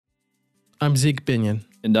I'm Zeke Binion.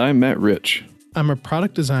 And I'm Matt Rich. I'm a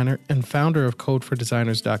product designer and founder of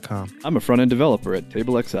CodeForDesigners.com. I'm a front-end developer at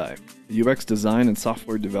TableXI, a UX design and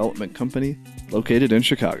software development company located in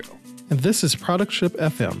Chicago. And this is Product Ship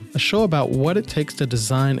FM, a show about what it takes to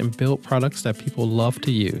design and build products that people love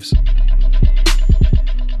to use.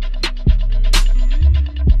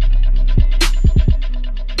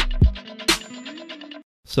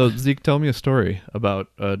 So, Zeke, tell me a story about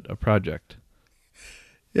a project.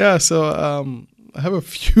 Yeah, so I have a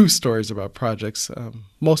few stories about projects.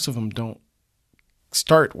 Most of them don't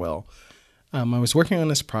start well. I was working on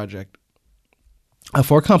this project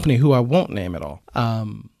for a company who I won't name at all.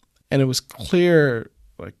 And it was clear,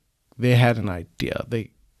 like, they had an idea.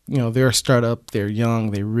 They're a startup, they're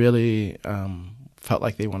young, they really felt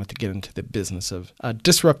like they wanted to get into the business of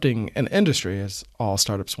disrupting an industry, as all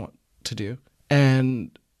startups want to do.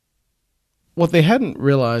 And what they hadn't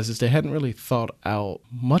realized is they hadn't really thought out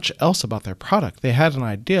much else about their product. They had an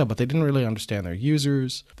idea, but they didn't really understand their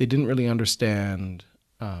users. They didn't really understand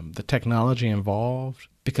the technology involved,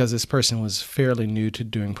 because this person was fairly new to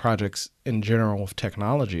doing projects in general with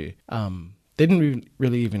technology. They didn't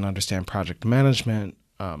really even understand project management,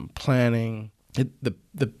 planning.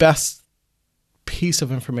 The best piece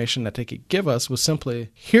of information that they could give us was simply,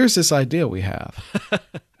 here's this idea we have.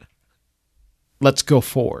 Let's go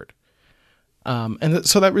forward.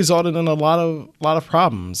 So that resulted in a lot of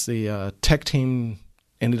problems. The tech team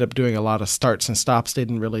ended up doing a lot of starts and stops. They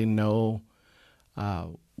didn't really know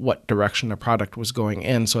what direction the product was going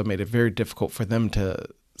in, so it made it very difficult for them to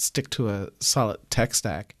stick to a solid tech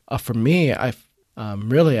stack. For me, I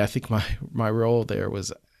think my role there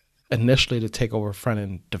was initially to take over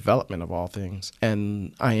front-end development of all things,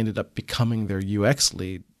 and I ended up becoming their UX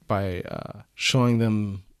lead by showing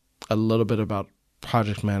them a little bit about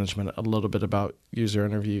project management, a little bit about user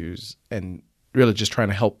interviews, and really just trying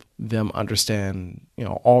to help them understand,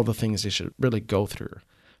 all the things they should really go through.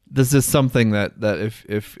 This is something that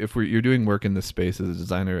if you're doing work in this space as a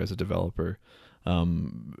designer, as a developer,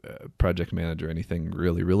 project manager, anything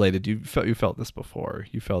really related, you felt this before.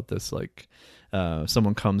 You felt this like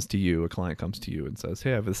someone comes to you, a client comes to you and says,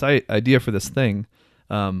 "Hey, I have this idea for this thing.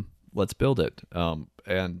 Let's build it."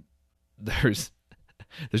 And there's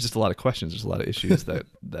just a lot of questions. There's a lot of issues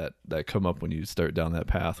that come up when you start down that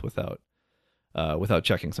path without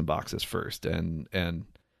checking some boxes first. And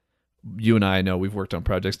you and I know we've worked on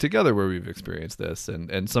projects together where we've experienced this,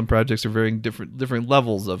 and some projects are very different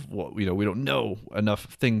levels of what we don't know enough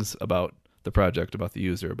things about the project, about the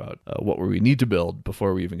user, about what we need to build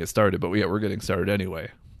before we even get started. But we're getting started anyway.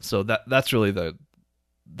 So that's really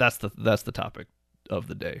that's the topic of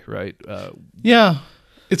the day, right? Yeah.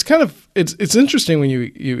 It's kind of it's interesting when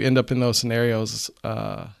you end up in those scenarios.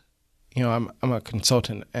 I'm a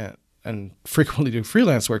consultant and frequently do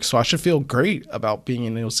freelance work, so I should feel great about being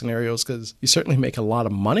in those scenarios because you certainly make a lot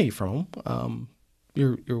of money from them.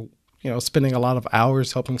 You're spending a lot of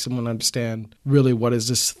hours helping someone understand really what is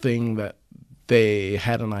this thing that they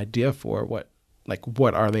had an idea for. What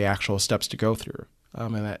are the actual steps to go through,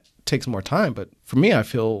 and that takes more time. But for me, I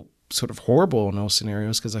feel sort of horrible in those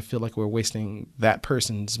scenarios because I feel like we're wasting that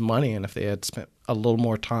person's money. And if they had spent a little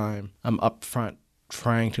more time up front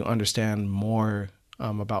trying to understand more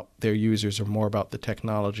about their users or more about the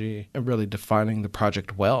technology and really defining the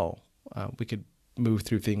project well, we could move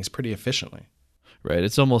through things pretty efficiently. Right.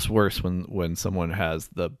 It's almost worse when someone has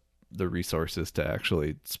the resources to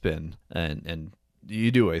actually spin, and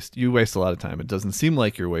you waste a lot of time. It doesn't seem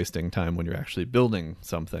like you're wasting time when you're actually building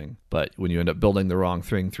something, but when you end up building the wrong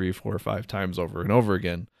thing 3, 4, or 5 times over and over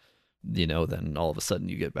again, then all of a sudden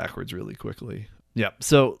you get backwards really quickly. Yeah.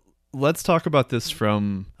 So let's talk about this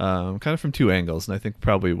from kind of from 2 angles, and I think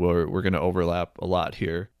probably we're going to overlap a lot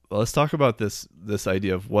here. Well, let's talk about this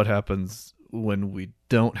idea of what happens when we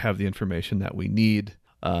don't have the information that we need,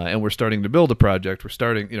 and we're starting to build a project. We're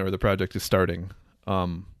starting, the project is starting.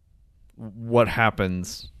 What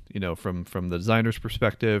happens, from the designer's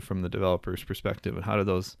perspective, from the developer's perspective, and how do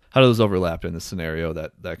those overlap in the scenario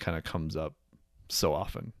that kind of comes up so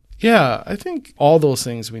often? Yeah, I think all those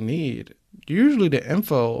things we need. Usually the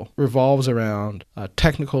info revolves around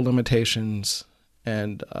technical limitations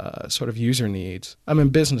and sort of user needs.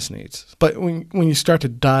 Business needs. But when you start to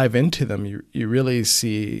dive into them, you really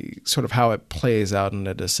see sort of how it plays out in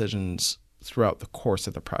the decisions throughout the course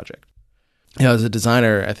of the project. As a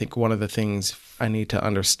designer, I think one of the things I need to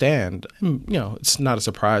understand, it's not a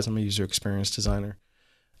surprise, I'm a user experience designer,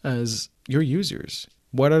 is your users.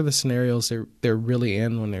 What are the scenarios they're really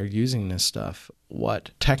in when they're using this stuff?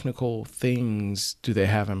 What technical things do they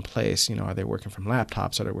have in place? Are they working from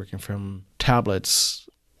laptops? Are they working from tablets?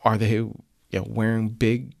 Are they wearing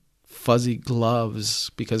big fuzzy gloves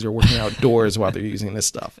because they're working outdoors while they're using this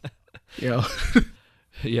stuff. You know?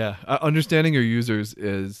 Yeah, understanding your users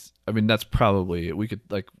is, I mean, that's probably, we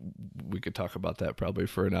could talk about that probably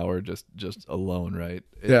for an hour just alone, right?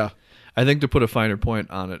 Yeah. I think to put a finer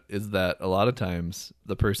point on it is that a lot of times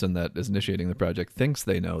the person that is initiating the project thinks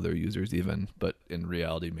they know their users even, but in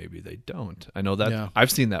reality, maybe they don't. I know that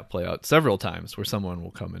I've seen that play out several times where someone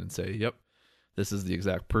will come in and say, yep, this is the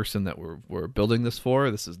exact person that we're building this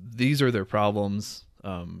for. These are their problems.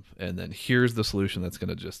 And then here's the solution that's going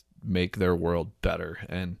to just make their world better.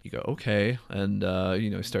 And you go, okay. And,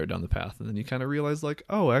 you start down the path, and then you kind of realize like,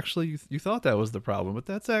 oh, actually you thought that was the problem, but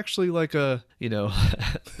that's actually like that's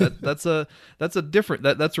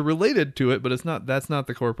related to it, but that's not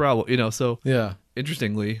the core problem, so yeah.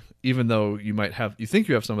 Interestingly, even though you think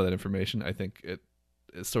you have some of that information, I think it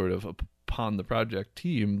is sort of upon the project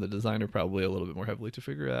team, the designer probably a little bit more heavily to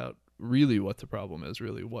figure out really what the problem is,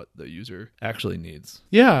 really what the user actually needs.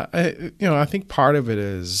 Yeah, I think part of it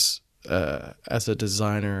is as a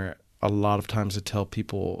designer, a lot of times to tell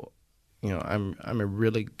people, I'm a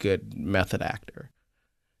really good method actor,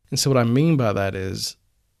 and so what I mean by that is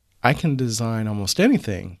I can design almost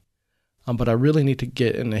anything, but I really need to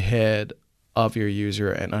get in the head of your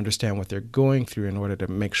user and understand what they're going through in order to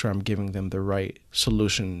make sure I'm giving them the right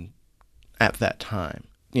solution at that time.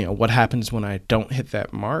 What happens when I don't hit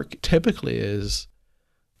that mark typically is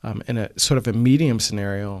in a sort of a medium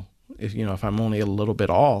scenario, if I'm only a little bit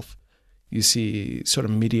off, you see sort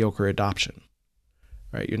of mediocre adoption,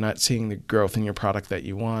 right? You're not seeing the growth in your product that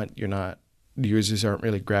you want. The users aren't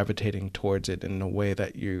really gravitating towards it in the way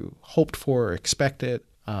that you hoped for or expected.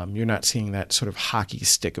 You're not seeing that sort of hockey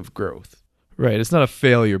stick of growth. Right. It's not a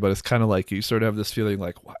failure, but it's kind of like you sort of have this feeling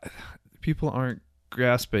like, what? People aren't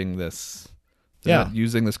grasping this. They're not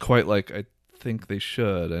using this quite like I think they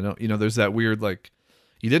should. I know, there's that weird, like,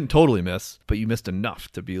 you didn't totally miss, but you missed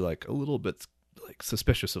enough to be like a little bit like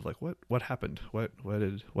suspicious of like, what happened? Why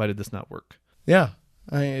did this not work? Yeah.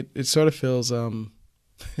 It sort of feels,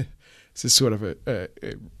 this is sort of a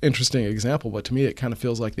interesting example, but to me, it kind of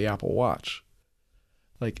feels like the Apple Watch.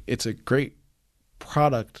 Like, it's a great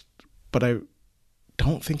product, but I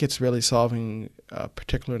don't think it's really solving a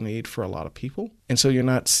particular need for a lot of people. And so you're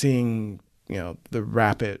not seeing, the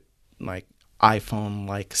rapid, like,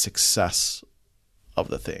 iPhone-like success of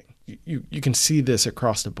the thing. You can see this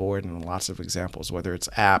across the board in lots of examples, whether it's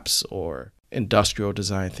apps or industrial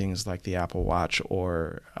design things like the Apple Watch,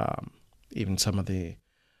 or even some of the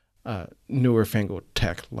newer fangled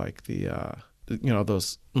tech like the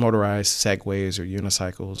those motorized segways or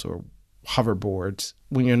unicycles or hoverboards.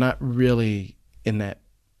 When you're not really in that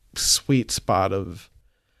sweet spot of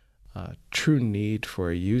true need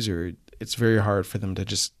for a user, it's very hard for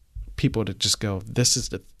people to just go, this is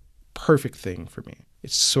the perfect thing for me.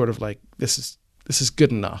 It's sort of like, this is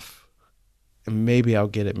good enough, and maybe I'll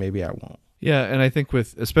get it, maybe I won't. Yeah, and I think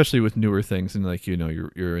especially with newer things, and like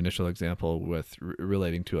your initial example with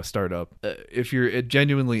relating to a startup, if you're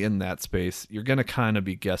genuinely in that space, you're gonna kind of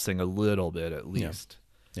be guessing a little bit at least.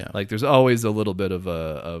 Yeah. Like there's always a little bit of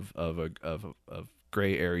a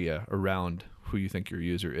gray area around who you think your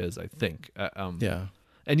user is. I think. Yeah.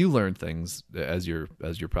 And you learn things as your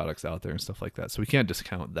product's out there and stuff like that, so we can't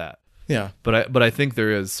discount that. Yeah. But I think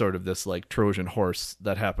there is sort of this like Trojan horse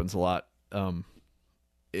that happens a lot.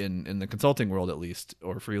 In the consulting world, at least,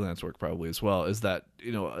 or freelance work probably as well, is that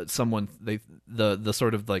someone the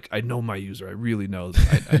sort of like, I know my user, I really know,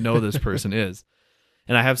 I know this person is,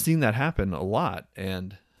 and I have seen that happen a lot,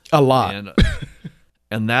 and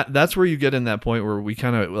that's where you get in that point where we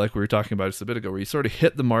kind of, like we were talking about just a bit ago, where you sort of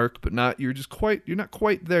hit the mark, but you're not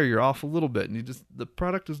quite there. You're off a little bit, and the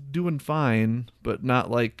product is doing fine, but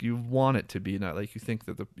not like you want it to be, not like you think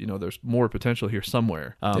that there's more potential here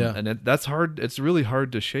somewhere. And that's hard. It's really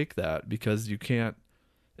hard to shake that, because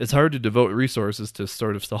it's hard to devote resources to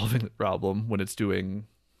sort of solving the problem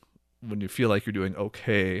when you feel like you're doing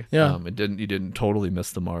okay. Yeah. You didn't totally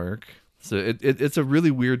miss the mark. So it's a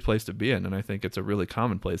really weird place to be in, and I think it's a really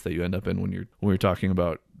common place that you end up in when you're talking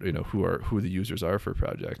about who the users are for a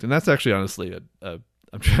project. And that's actually honestly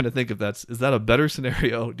I'm trying to think if is that a better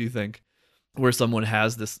scenario, do you think, where someone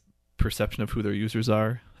has this perception of who their users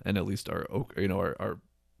are and at least are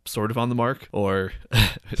sort of on the mark, or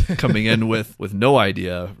coming in with no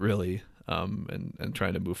idea really, and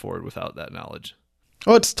trying to move forward without that knowledge?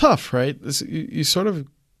 Oh, it's tough, right? You sort of,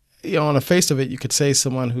 on the face of it, you could say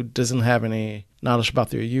someone who doesn't have any knowledge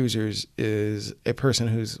about their users is a person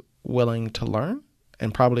who's willing to learn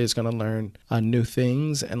and probably is going to learn new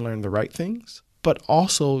things and learn the right things. But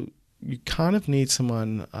also, you kind of need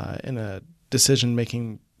someone in a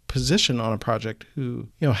decision-making position on a project who,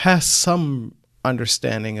 has some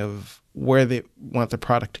understanding of where they want the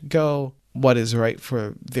product to go, what is right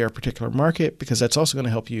for their particular market, because that's also going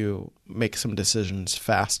to help you make some decisions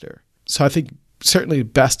faster. So I think certainly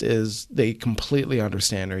best is they completely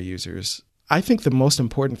understand their users. I think the most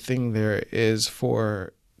important thing there is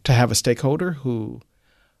to have a stakeholder who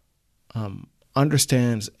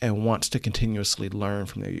understands and wants to continuously learn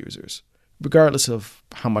from their users, regardless of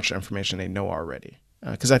how much information they know already.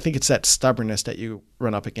 Because I think it's that stubbornness that you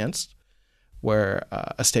run up against, where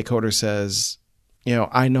a stakeholder says,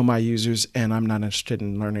 I know my users and I'm not interested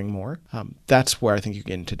in learning more. That's where I think you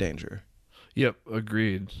get into danger. Yep,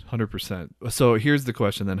 agreed, 100%. So here's the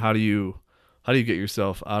question then: how do you get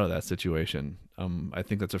yourself out of that situation? I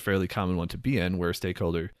think that's a fairly common one to be in, where a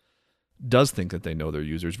stakeholder does think that they know their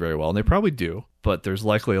users very well, and they probably do, but there's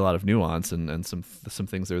likely a lot of nuance and some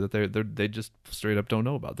things there that they just straight up don't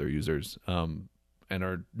know about their users, and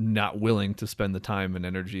are not willing to spend the time and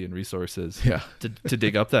energy and resources to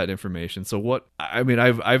dig up that information. So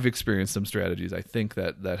I've experienced some strategies I think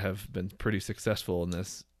that have been pretty successful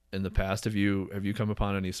in the past. Have you come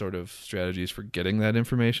upon any sort of strategies for getting that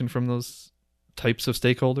information from those types of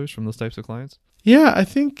stakeholders, from those types of clients? Yeah, I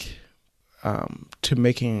think to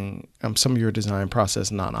making some of your design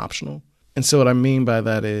process non-optional. And so what I mean by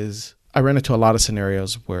that is I ran into a lot of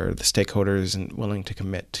scenarios where the stakeholder isn't willing to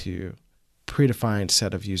commit to predefined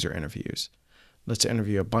set of user interviews. Let's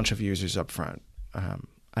interview a bunch of users up front.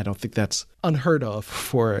 I don't think that's unheard of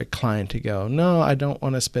for a client to go, no, I don't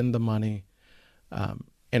want to spend the money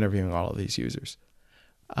interviewing all of these users.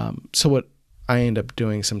 So what I end up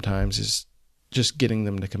doing sometimes is just getting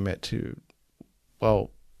them to commit to, well,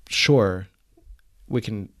 sure, we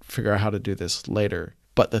can figure out how to do this later,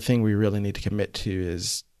 but the thing we really need to commit to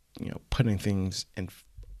is, putting things in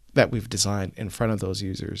that we've designed in front of those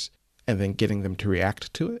users and then getting them to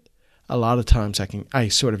react to it. A lot of times I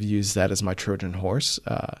sort of use that as my Trojan horse.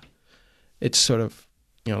 It's sort of,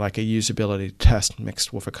 like a usability test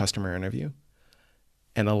mixed with a customer interview.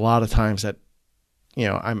 And a lot of times that,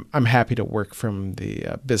 I'm happy to work from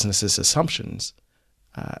the business's assumptions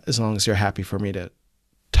as long as you're happy for me to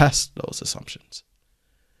test those assumptions.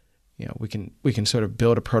 We can sort of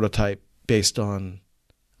build a prototype based on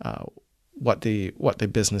what the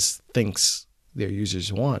business thinks their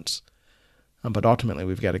users wants. But ultimately,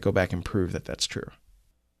 we've got to go back and prove that that's true.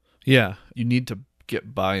 Yeah, you need to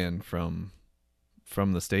get buy-in from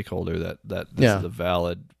the stakeholder that this is a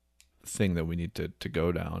valid thing that we need to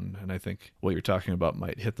go down. And I think what you're talking about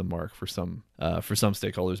might hit the mark for some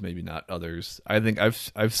stakeholders, maybe not others. I think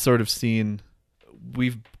I've sort of seen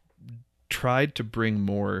we've tried to bring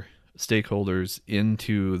more stakeholders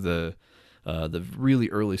into the really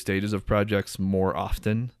early stages of projects more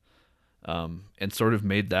often. And sort of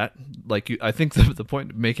made that I think the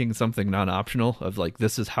point of making something non-optional of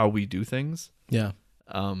this is how we do things. Yeah.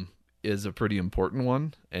 Is a pretty important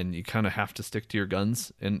one, and you kind of have to stick to your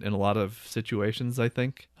guns in a lot of situations, I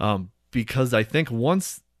think. Because I think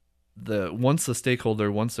once the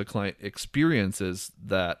client experiences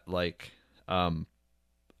that,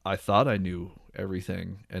 I thought I knew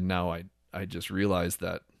everything and now I just realized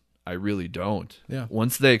that I really don't. Yeah.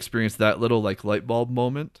 Once they experience that little light bulb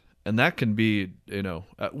moment. And that can be,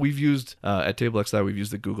 we've used, at TableXI, we've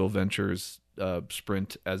used the Google Ventures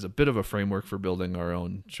sprint as a bit of a framework for building our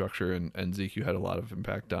own structure. And ZQ had a lot of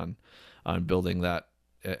impact on building that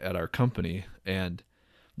at our company. And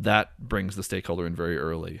that brings the stakeholder in very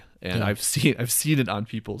early. And yeah. I've seen it on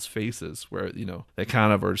people's faces where, they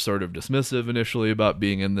kind of are sort of dismissive initially about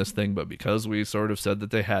being in this thing, but because we sort of said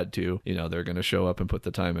that they had to, they're going to show up and put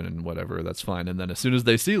the time in and whatever, that's fine. And then as soon as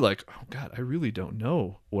they see oh God, I really don't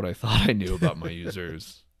know what I thought I knew about my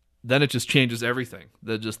users, then it just changes everything.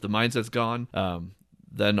 The mindset's gone.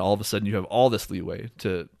 Then all of a sudden you have all this leeway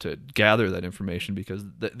to gather that information, because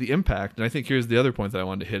the impact, and I think here's the other point that I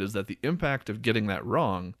wanted to hit, is that the impact of getting that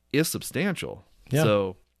wrong is substantial. Yeah.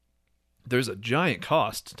 So there's a giant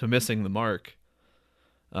cost to missing the mark,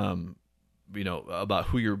 about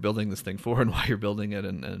who you're building this thing for and why you're building it.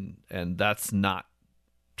 And that's not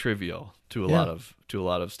trivial to a lot of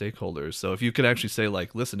stakeholders. So if you could actually say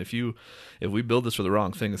listen, if we build this for the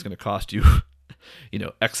wrong thing, it's going to cost you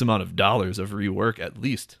X amount of dollars of rework at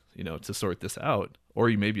least, to sort this out. Or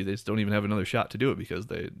maybe they just don't even have another shot to do it because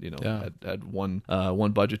they, had one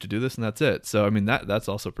budget to do this and that's it. So, I mean, that's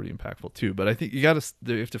also pretty impactful too. But I think you have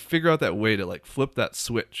to figure out that way to flip that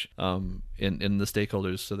switch in the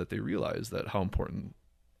stakeholders so that they realize that how important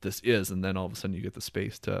this is. And then all of a sudden you get the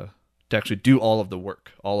space to actually do all of the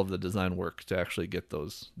work, all of the design work to actually get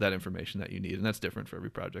that information that you need. And that's different for every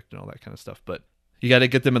project and all that kind of stuff. But you got to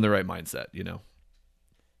get them in the right mindset,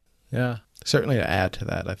 Yeah. Certainly to add to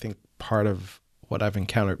that, I think part of what I've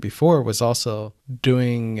encountered before was also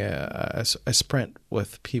doing a sprint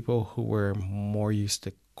with people who were more used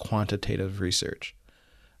to quantitative research.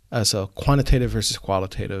 So quantitative versus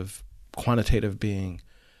qualitative. Quantitative being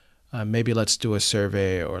maybe let's do a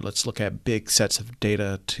survey or let's look at big sets of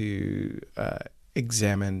data to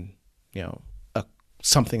examine,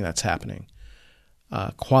 something that's happening.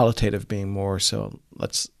 Qualitative being more so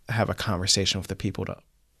let's have a conversation with the people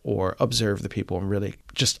or observe the people and really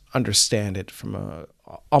just understand it from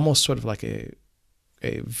almost sort of like a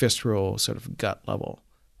visceral sort of gut level.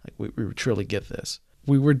 Like we truly get this.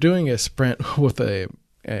 We were doing a sprint with a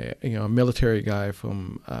military guy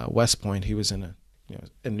from West Point. He was in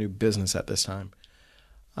a new business at this time.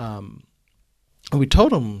 And we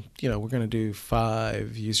told him, we're going to do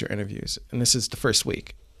 5 user interviews, and this is the first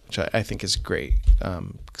week, which I think is great.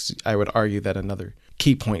 Because I would argue that another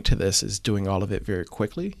key point to this is doing all of it very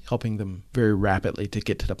quickly, helping them very rapidly to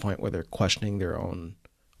get to the point where they're questioning their own,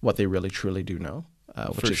 what they really truly do know.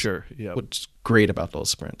 For sure, yeah. What's great about those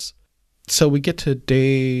sprints. So we get to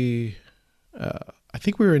day, I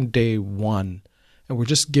think we were in day 1, and we're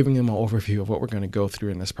just giving them an overview of what we're going to go through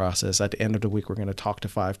in this process. At the end of the week, we're going to talk to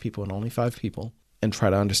 5 people and only 5 people and try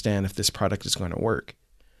to understand if this product is going to work.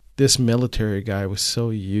 This military guy was so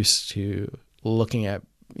used to looking at,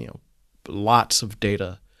 lots of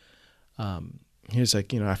data. He was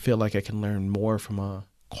like, I feel like I can learn more from a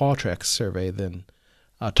Qualtrics survey than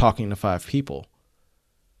talking to 5 people.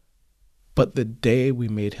 But the day we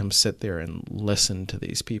made him sit there and listen to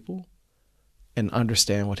these people and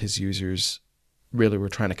understand what his users really were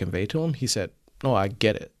trying to convey to him, he said, "No, I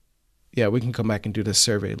get it. Yeah, we can come back and do this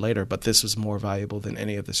survey later, but this was more valuable than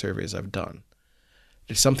any of the surveys I've done."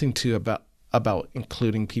 There's something about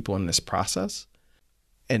including people in this process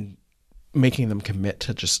and making them commit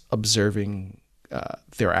to just observing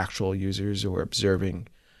their actual users or observing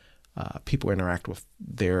people interact with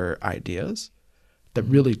their ideas that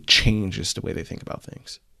really changes the way they think about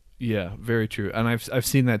things. Yeah, very true. And I've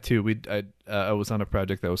seen that too. I was on a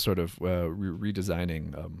project that was sort of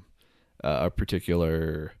redesigning a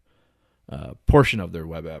particular portion of their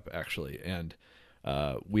web app, actually, and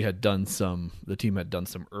the team had done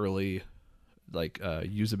some early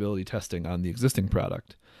usability testing on the existing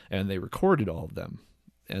product, and they recorded all of them,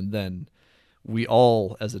 and then we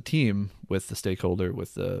all, as a team, with the stakeholder,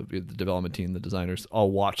 with the development team, the designers,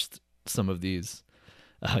 all watched some of these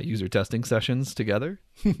user testing sessions together.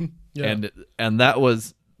 Yeah. And that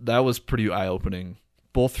was pretty eye opening,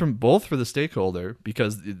 both for the stakeholder,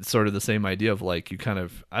 because it's sort of the same idea of like, you kind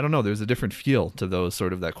of, I don't know, there's a different feel to those,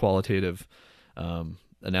 sort of that qualitative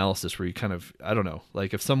analysis where you kind of, I don't know,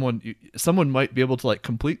 like if someone might be able to like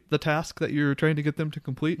complete the task that you're trying to get them to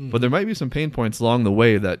complete, but there might be some pain points along the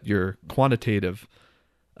way that your quantitative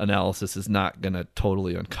analysis is not going to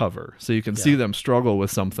totally uncover. So you can see them struggle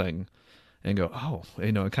with something and go, oh,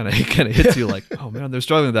 it kind of hits you like, oh man, they're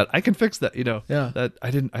struggling with that. I can fix that, that I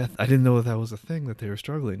didn't know that was a thing that they were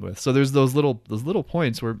struggling with. So there's those little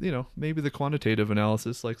points where, maybe the quantitative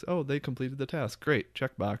analysis, like, oh, they completed the task. Great,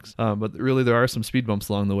 checkbox. But really there are some speed bumps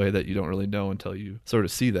along the way that you don't really know until you sort of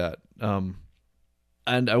see that.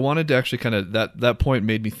 And I wanted to actually kind of, that point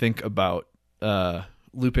made me think about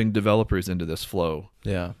looping developers into this flow.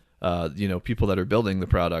 Yeah. People that are building the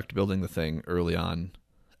product, building the thing early on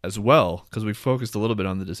as well, because we've focused a little bit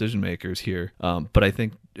on the decision makers here. But I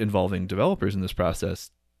think involving developers in this process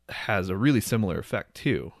has a really similar effect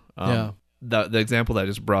too. The example that I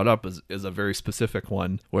just brought up is a very specific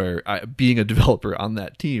one where being a developer on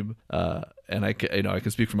that team, and I can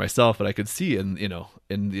speak for myself, but I could see in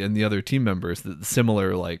the other team members the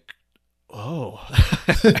similar like, oh,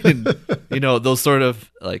 I didn't, those sort of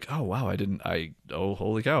like, oh wow, oh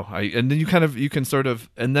holy cow, and then you can sort of,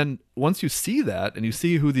 and then once you see that and you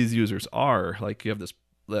see who these users are, like you have this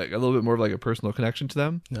like a little bit more of like a personal connection to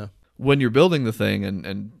them. Yeah. When you're building the thing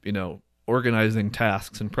and organizing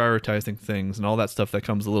tasks and prioritizing things and all that stuff that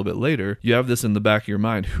comes a little bit later, you have this in the back of your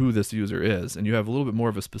mind who this user is, and you have a little bit more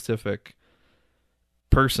of a specific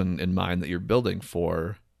person in mind that you're building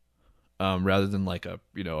for. Rather than like a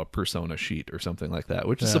persona sheet or something like that,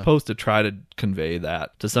 which is supposed to try to convey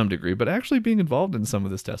that to some degree, but actually being involved in some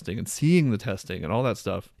of this testing and seeing the testing and all that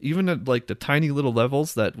stuff, even at like the tiny little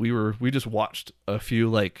levels that we just watched a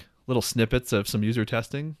few like little snippets of some user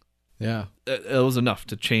testing. Yeah, it was enough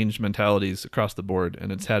to change mentalities across the board,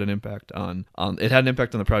 and it's had an impact on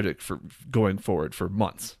the project for going forward for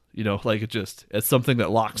months. Like it's something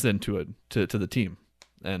that locks into it to the team.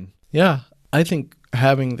 And yeah, I think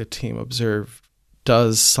having the team observe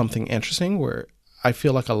does something interesting where I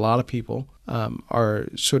feel like a lot of people are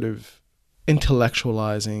sort of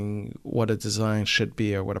intellectualizing what a design should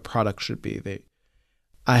be or what a product should be.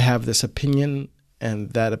 I have this opinion,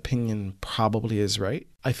 and that opinion probably is right.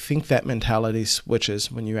 I think that mentality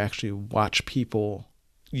switches when you actually watch people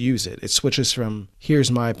use it. It switches from,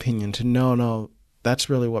 here's my opinion, to no, that's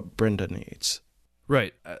really what Brenda needs.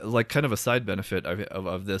 Right. Like kind of a side benefit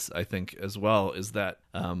of this, I think, as well, is that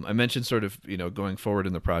I mentioned sort of, going forward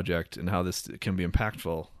in the project and how this can be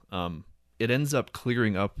impactful. It ends up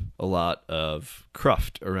clearing up a lot of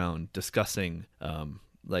cruft around discussing, I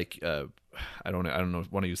don't know,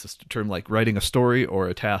 want to use this term, like writing a story or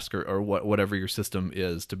a task or whatever your system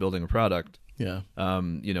is to building a product. Yeah.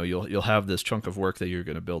 You'll have this chunk of work that you're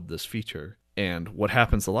going to build this feature. And what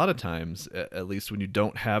happens a lot of times, at least when you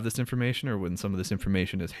don't have this information or when some of this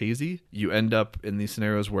information is hazy, you end up in these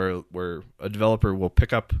scenarios where a developer will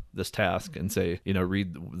pick up this task and say,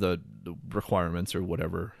 read the requirements or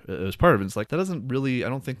whatever as part of it. It's like, that doesn't really, I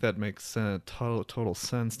don't think that makes total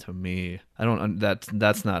sense to me.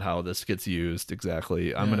 That's not how this gets used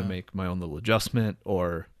exactly. I'm going to make my own little adjustment.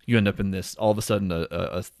 Or you end up in this, all of a sudden,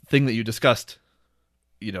 a thing that you discussed,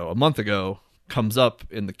 a month ago comes up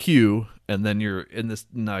in the queue, and then you're in this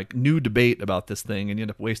new debate about this thing, and you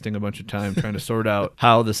end up wasting a bunch of time trying to sort out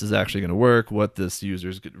how this is actually going to work, what this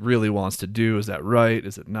user really wants to do. Is that right?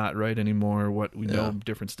 Is it not right anymore? What we know,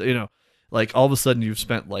 different stuff. Like all of a sudden you've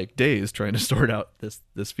spent like days trying to sort out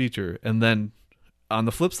this feature, and then on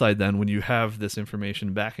the flip side, then when you have this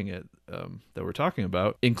information backing it that we're talking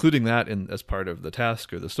about, including that as part of the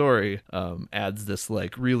task or the story, adds this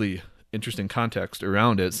like really interesting context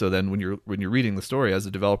around it. So then when you're reading the story as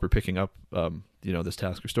a developer picking up this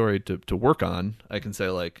task or story to work on, I can say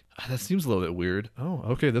like, that seems a little bit weird. Oh,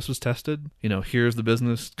 okay, this was tested. Here's the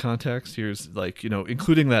business context. Here's like,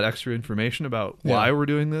 including that extra information about why we're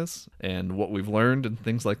doing this and what we've learned and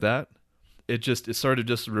things like that. It sort of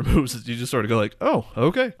just removes it. You just sort of go like, oh,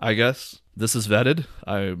 okay, I guess this is vetted.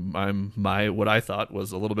 What I thought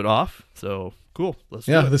was a little bit off. So cool. Let's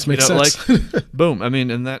do it. This makes sense. Like, boom. I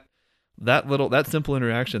mean, and that simple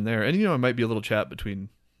interaction there, and it might be a little chat between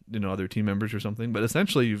other team members or something, but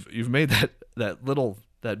essentially you've made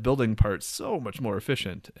that building part so much more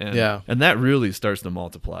efficient, and that really starts to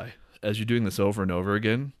multiply as you're doing this over and over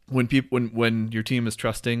again. When your team is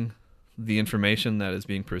trusting the information that is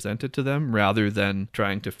being presented to them rather than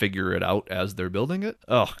trying to figure it out as they're building it.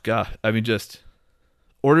 Oh god, I mean, just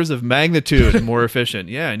orders of magnitude more efficient.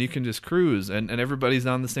 Yeah, and you can just cruise, and everybody's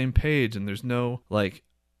on the same page, and there's no like.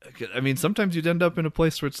 I mean, sometimes you'd end up in a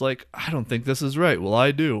place where it's like, I don't think this is right. Well,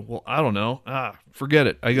 I do. Well, I don't know. Forget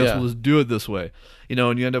it. I guess we'll just do it this way.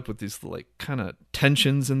 And you end up with these like kind of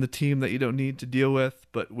tensions in the team that you don't need to deal with.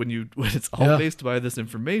 But when it's all based by this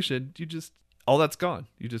information, all that's gone.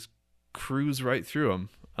 You just cruise right through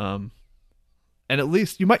them. And at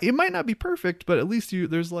least it might not be perfect, but at least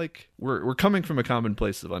there's like, we're coming from a common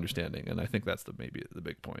place of understanding. And I think that's maybe the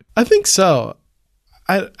big point. I think so.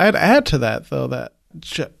 I'd add to that though, that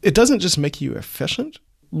it doesn't just make you efficient.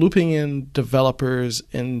 Looping in developers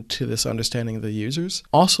into this understanding of the users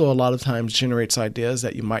also a lot of times generates ideas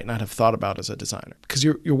that you might not have thought about as a designer, because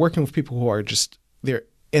you're working with people who are they're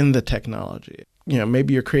in the technology.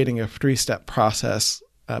 Maybe you're creating a 3-step process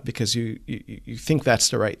because you think that's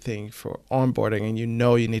the right thing for onboarding, and you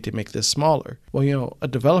need to make this smaller. Well, a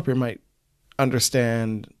developer might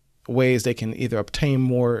understand ways they can either obtain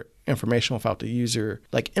more information without the user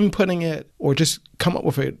like inputting it, or just come up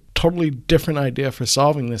with a totally different idea for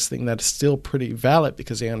solving this thing that is still pretty valid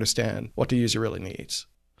because they understand what the user really needs.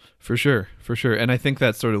 For sure. And I think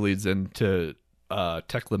that sort of leads into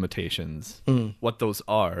tech limitations, what those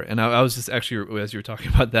are. And I was just actually, as you were talking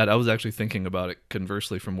about that, I was actually thinking about it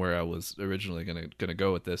conversely from where I was originally gonna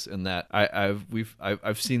go with this. In that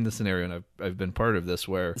I've seen the scenario, and I've been part of this,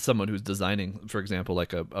 where someone who's designing, for example,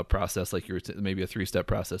 like a process, like maybe a 3-step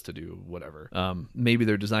process to do whatever. Maybe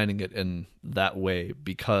they're designing it in that way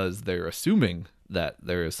because they're assuming that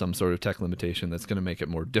there is some sort of tech limitation that's going to make it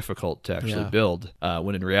more difficult to actually build,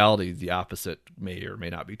 when in reality the opposite may or may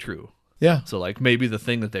not be true. Yeah. So like maybe the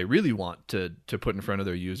thing that they really want to put in front of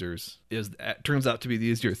their users turns out to be the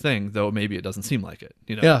easier thing, though maybe it doesn't seem like it.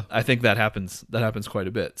 Yeah. I think that happens quite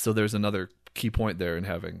a bit. So there's another key point there in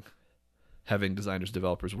having designers,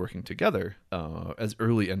 developers working together as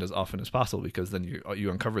early and as often as possible, because then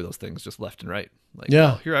you uncover those things just left and right. Like,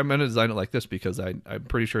 here I'm going to design it like this because I'm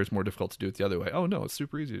pretty sure it's more difficult to do it the other way. Oh no, it's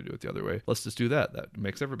super easy to do it the other way. Let's just do that. That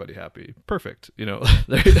makes everybody happy. Perfect.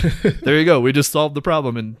 There you go. We just solved the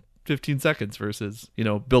problem in 15 seconds versus,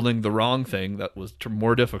 building the wrong thing that was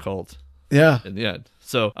more difficult in the end.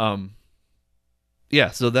 So,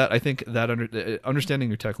 so that I think that understanding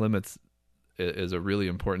your tech limits is a really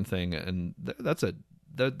important thing, and that's a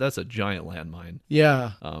giant landmine.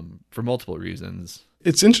 Yeah. For multiple reasons.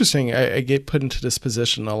 It's interesting. I get put into this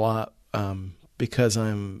position a lot because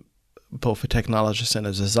I'm both a technologist and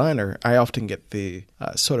a designer. I often get the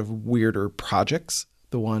sort of weirder projects,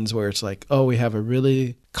 the ones where it's like, oh, we have a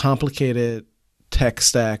really complicated tech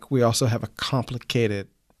stack. We also have a complicated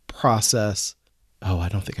process. Oh, I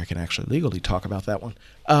don't think I can actually legally talk about that one.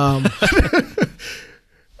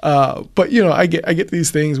 But I get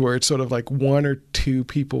these things where it's sort of like one or two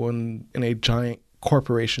people in a giant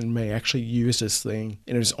corporation may actually use this thing,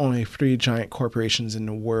 and there's only 3 giant corporations in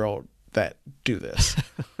the world that do this.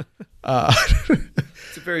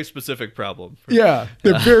 It's a very specific problem. Yeah,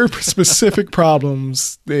 they're very specific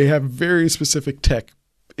problems. They have very specific tech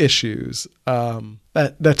issues.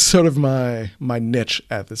 That's sort of my niche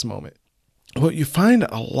at this moment. What you find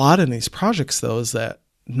a lot in these projects, though, is that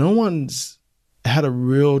no one's had a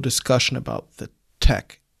real discussion about the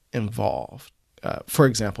tech involved. For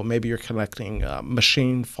example, maybe you're collecting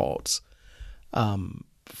machine faults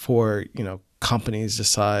for companies the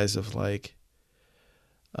size of like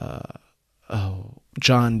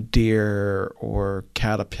John Deere or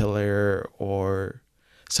Caterpillar or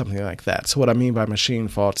something like that. So what I mean by machine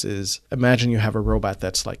faults is, imagine you have a robot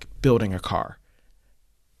that's like building a car,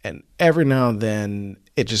 and every now and then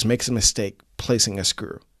it just makes a mistake placing a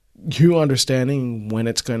screw. You understanding when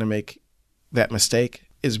it's going to make that mistake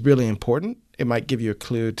is really important. It might give you a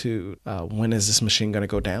clue to when is this machine going to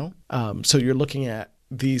go down. So you're looking at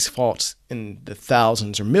these faults in the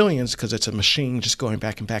thousands or millions because it's a machine just going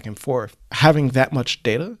back and forth. Having that much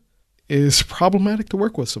data is problematic to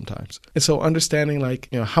work with sometimes. And so understanding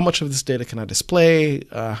how much of this data can I display,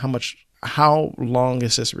 how long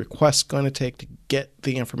is this request going to take to get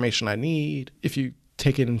the information I need. If you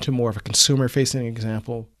take it into more of a consumer facing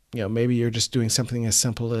example, maybe you're just doing something as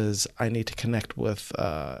simple as I need to connect with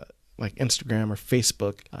like Instagram or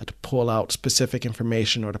Facebook to pull out specific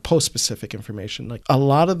information or to post specific information. Like a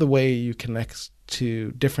lot of the way you connect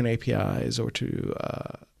to different APIs or to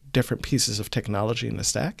different pieces of technology in the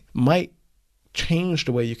stack might change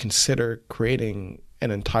the way you consider creating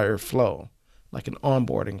an entire flow, like an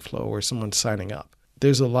onboarding flow where someone's signing up.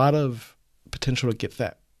 There's a lot of potential to get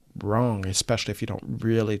that wrong, especially if you don't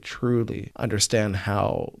really truly understand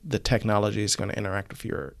how the technology is going to interact with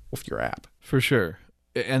your app. For sure.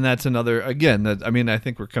 And that's another, again, I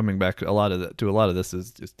think we're coming back to a lot of this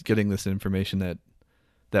is just getting this information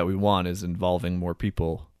that we want is involving more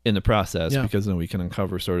people in the process, because then we can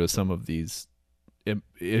uncover sort of some of these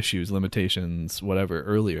issues, limitations, whatever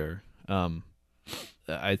earlier.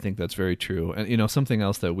 I think that's very true. And something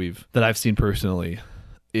else that I've seen personally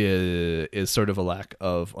is sort of a lack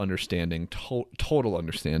of understanding, total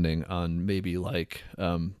understanding on maybe like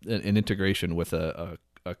an integration with a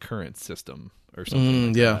current system or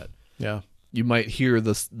something like that. Yeah. You might hear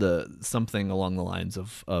the something along the lines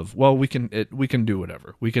of well, we can do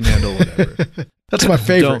whatever. We can handle whatever. That's my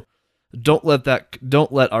favorite. Don't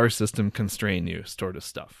let our system constrain you, sort of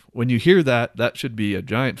stuff. When you hear that should be a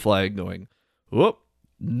giant flag going, whoop,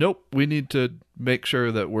 nope, we need to make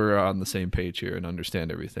sure that we're on the same page here and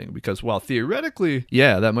understand everything. Because while theoretically,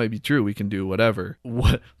 yeah, that might be true, we can do whatever.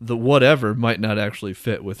 The whatever might not actually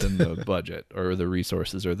fit within the budget or the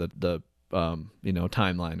resources or the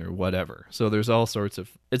timeline or whatever. So there's all sorts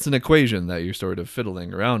of, it's an equation that you're sort of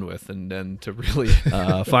fiddling around with, and then to really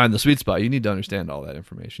find the sweet spot, you need to understand all that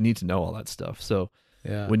information. You need to know all that stuff. So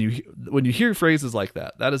yeah. When you hear phrases like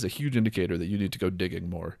that is a huge indicator that you need to go digging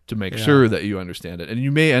more to make sure that you understand it. And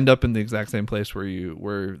you may end up in the exact same place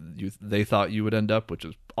where they thought you would end up, which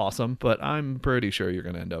is awesome. But I'm pretty sure you're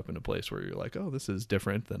going to end up in a place where you're like, oh, this is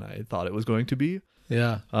different than I thought it was going to be.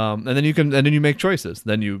 Yeah. And then you make choices.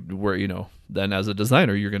 Then as a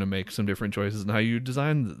designer, you're going to make some different choices in how you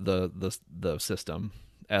design the system.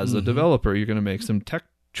 As a developer, you're going to make some tech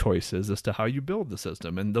choices as to how you build the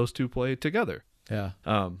system, and those two play together. Yeah.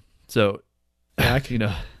 So, I'm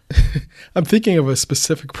thinking of a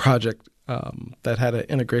specific project that had an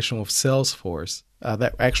integration with Salesforce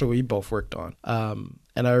that actually we both worked on.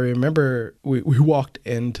 And I remember we walked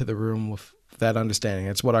into the room with that understanding.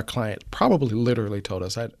 It's what our client probably literally told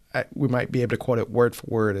us. We might be able to quote it word for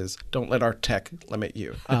word as, don't let our tech limit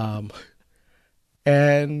you.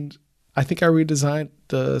 And I think I redesigned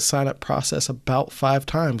the sign-up process about 5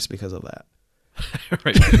 times because of that.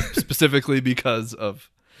 Right, specifically because of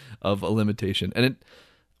a limitation. And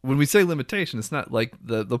when we say limitation, it's not like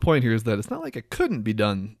the point here is that it's not like it couldn't be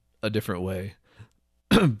done a different way.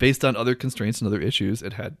 Based on other constraints and other issues,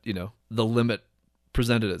 it had, the limit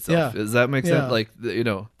presented itself. Yeah. Does that make sense? Like,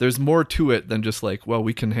 there's more to it than just like, well,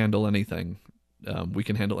 we can handle anything. we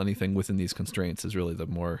can handle anything within these constraints is really the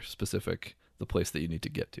more specific, the place that you need to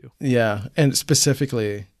get to. Yeah, and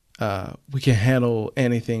specifically, we can handle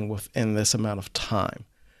anything within this amount of time.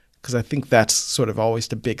 Because I think that's sort of always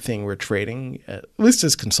the big thing we're trading, at least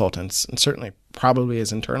as consultants, and certainly probably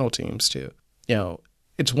as internal teams too.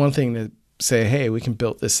 It's one thing to say, hey, we can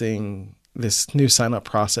build this thing, this new sign-up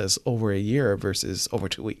process over a year versus over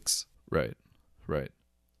 2 weeks. Right.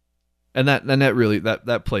 And that really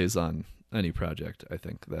that plays on any project. I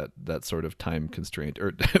think that sort of time constraint,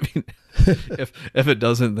 or I mean, if it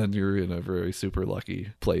doesn't, then you're in a very super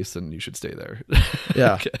lucky place and you should stay there.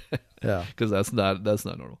 Yeah. Okay. Yeah. Because that's not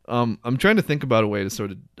normal. I'm trying to think about a way to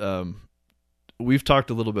sort of, we've talked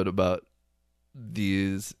a little bit about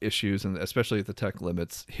these issues, and especially the tech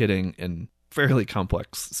limits hitting in fairly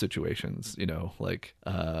complex situations,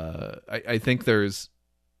 I think there's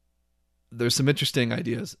some interesting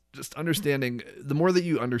ideas. Just understanding, the more that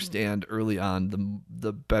you understand early on,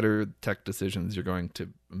 the better tech decisions you're going to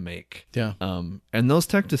make. Yeah. And those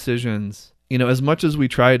tech decisions, as much as we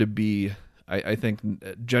try to be, I think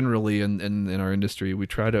generally in our industry, we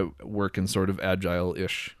try to work in sort of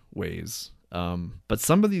agile-ish ways. But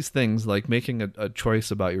some of these things, like making a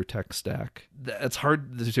choice about your tech stack, it's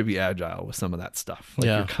hard to be agile with some of that stuff.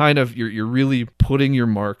 You're really putting your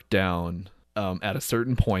mark down at a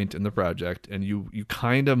certain point in the project, and you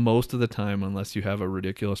kind of, most of the time, unless you have a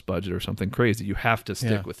ridiculous budget or something crazy, you have to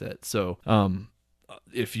stick with it. So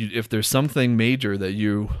if there's something major that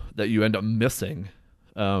you end up missing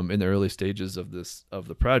in the early stages of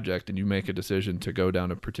the project, and you make a decision to go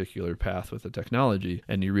down a particular path with the technology,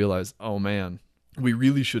 and you realize, oh man, we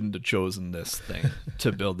really shouldn't have chosen this thing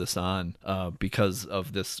to build this on because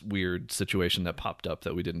of this weird situation that popped up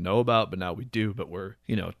that we didn't know about, but now we do. But we're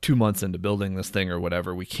 2 months into building this thing or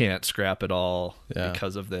whatever, we can't scrap it all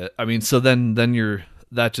because of that. I mean, so then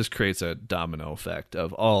that just creates a domino effect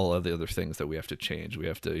of all of the other things that we have to change. We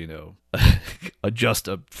have to adjust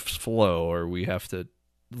a flow, or we have to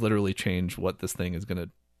literally change what this thing is going to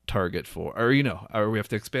target for, or we have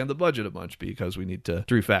to expand the budget a bunch because we need to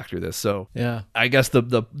refactor this. So yeah, I guess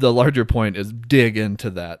the larger point is dig into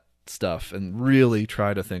that stuff and really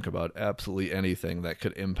try to think about absolutely anything that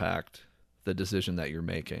could impact the decision that you're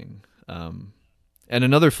making. And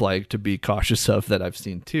another flag to be cautious of that I've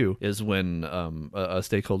seen too is when a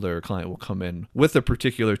stakeholder or client will come in with a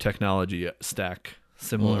particular technology stack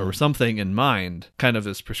similar or something in mind, kind of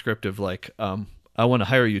as prescriptive, like I want to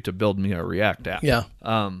hire you to build me a React app. Yeah.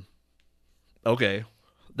 Okay,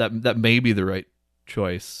 that may be the right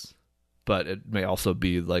choice, but it may also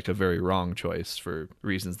be like a very wrong choice for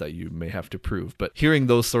reasons that you may have to prove. But hearing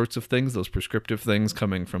those sorts of things, those prescriptive things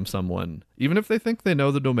coming from someone, even if they think they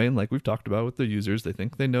know the domain, like we've talked about with the users, they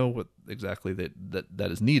think they know what exactly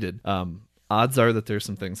that is needed. Odds are that there's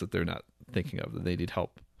some things that they're not thinking of that they need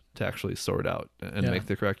help to actually sort out and make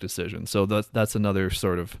the correct decision. So that's another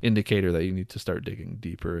sort of indicator that you need to start digging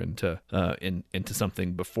deeper into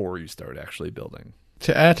something before you start actually building.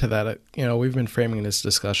 To add to that, we've been framing this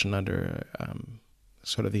discussion under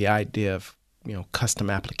sort of the idea of custom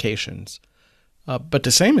applications, but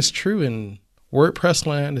the same is true in WordPress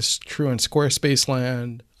land. It's true in Squarespace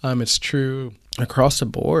land. It's true across the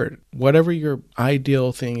board. Whatever your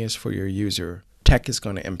ideal thing is for your user, tech is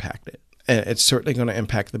going to impact it. And it's certainly going to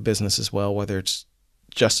impact the business as well, whether it's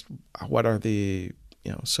just what are the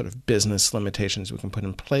sort of business limitations we can put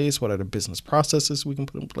in place, what are the business processes we can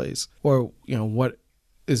put in place, or what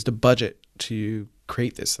is the budget to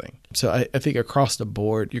create this thing. So I think across the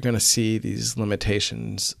board, you're going to see these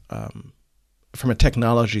limitations from a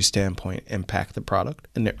technology standpoint impact the product.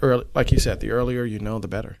 And like you said, the earlier the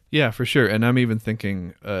better. Yeah, for sure. And I'm even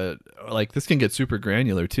thinking this can get super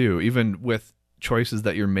granular too, even with choices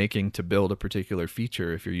that you're making to build a particular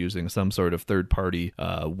feature. If you're using some sort of third-party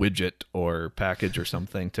widget or package or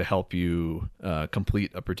something to help you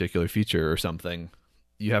complete a particular feature or something,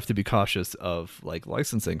 you have to be cautious of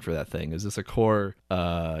licensing for that thing. Is this a core,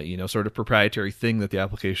 sort of proprietary thing that the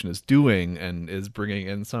application is doing and is bringing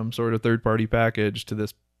in some sort of third-party package to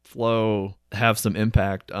this flow, have some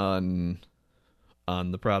impact on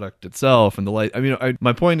the product itself and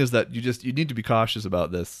my point is that you need to be cautious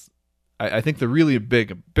about this. I think the really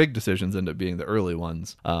big decisions end up being the early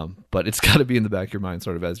ones, but it's got to be in the back of your mind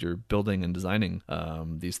sort of as you're building and designing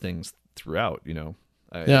these things throughout.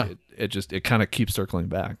 It kind of keeps circling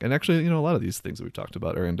back. And actually, a lot of these things that we've talked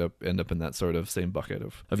about end up in that sort of same bucket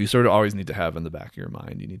of you sort of always need to have in the back of your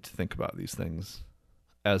mind. You need to think about these things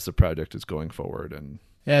as the project is going forward. And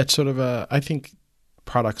it's sort of I think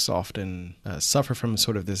products often suffer from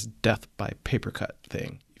sort of this death by paper cut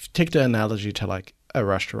thing. If you take the analogy to a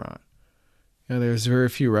restaurant. There's very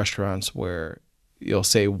few restaurants where you'll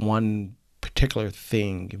say one particular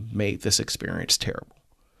thing made this experience terrible.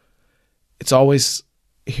 It's always,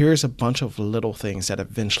 here's a bunch of little things that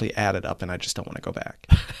eventually added up and I just don't want to go back.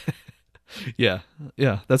 Yeah,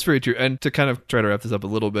 that's very true. And to kind of try to wrap this up a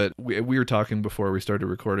little bit, we were talking before we started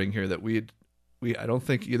recording here that I don't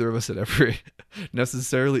think either of us had ever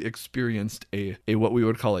necessarily experienced a what we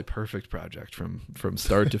would call a perfect project from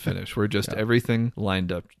start to finish, where just everything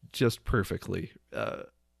lined up just perfectly.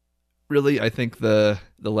 Really, I think the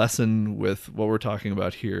lesson with what we're talking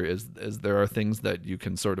about here is there are things that you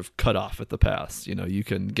can sort of cut off at the pass. You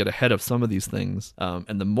can get ahead of some of these things,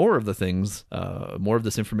 and the more of the things, more of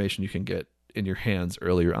this information you can get in your hands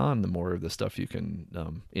earlier on, the more of the stuff you can,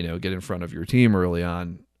 get in front of your team early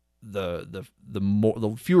on. The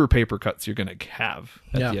fewer paper cuts you're going to have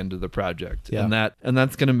at the end of the project, and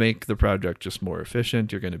that's going to make the project just more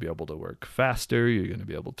efficient. You're going to be able to work faster. You're going to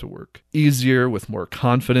be able to work easier with more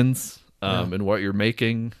confidence in what you're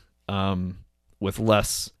making, with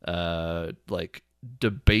less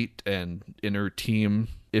debate and inner team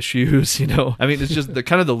issues. I mean, it's just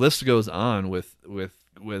the list goes on with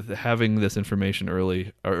having this information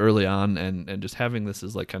early on and just having this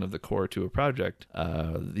as kind of the core to a project.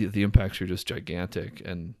 The impacts are just gigantic,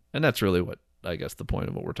 and that's really what I guess the point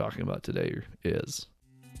of what we're talking about today is.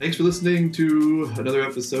 Thanks for listening to another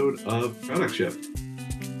episode of Product Shift,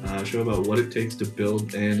 a show about what it takes to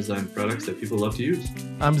build and design products that people love to use.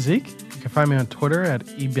 I'm Zeke. You can find me on Twitter at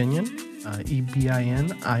ebinion,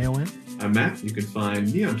 EBINION. I'm Matt. You can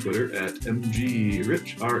find me on Twitter at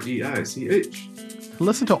MGRich, REICH. To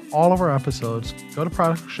listen to all of our episodes, go to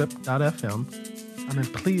productship.fm, and then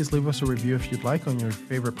please leave us a review if you'd like on your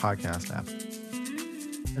favorite podcast app.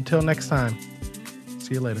 Until next time,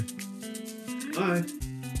 see you later. Bye.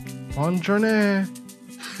 Bonne journée.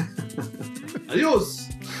 Adios.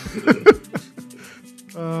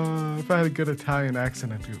 If I had a good Italian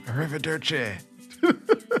accent, I'd do arrivederci.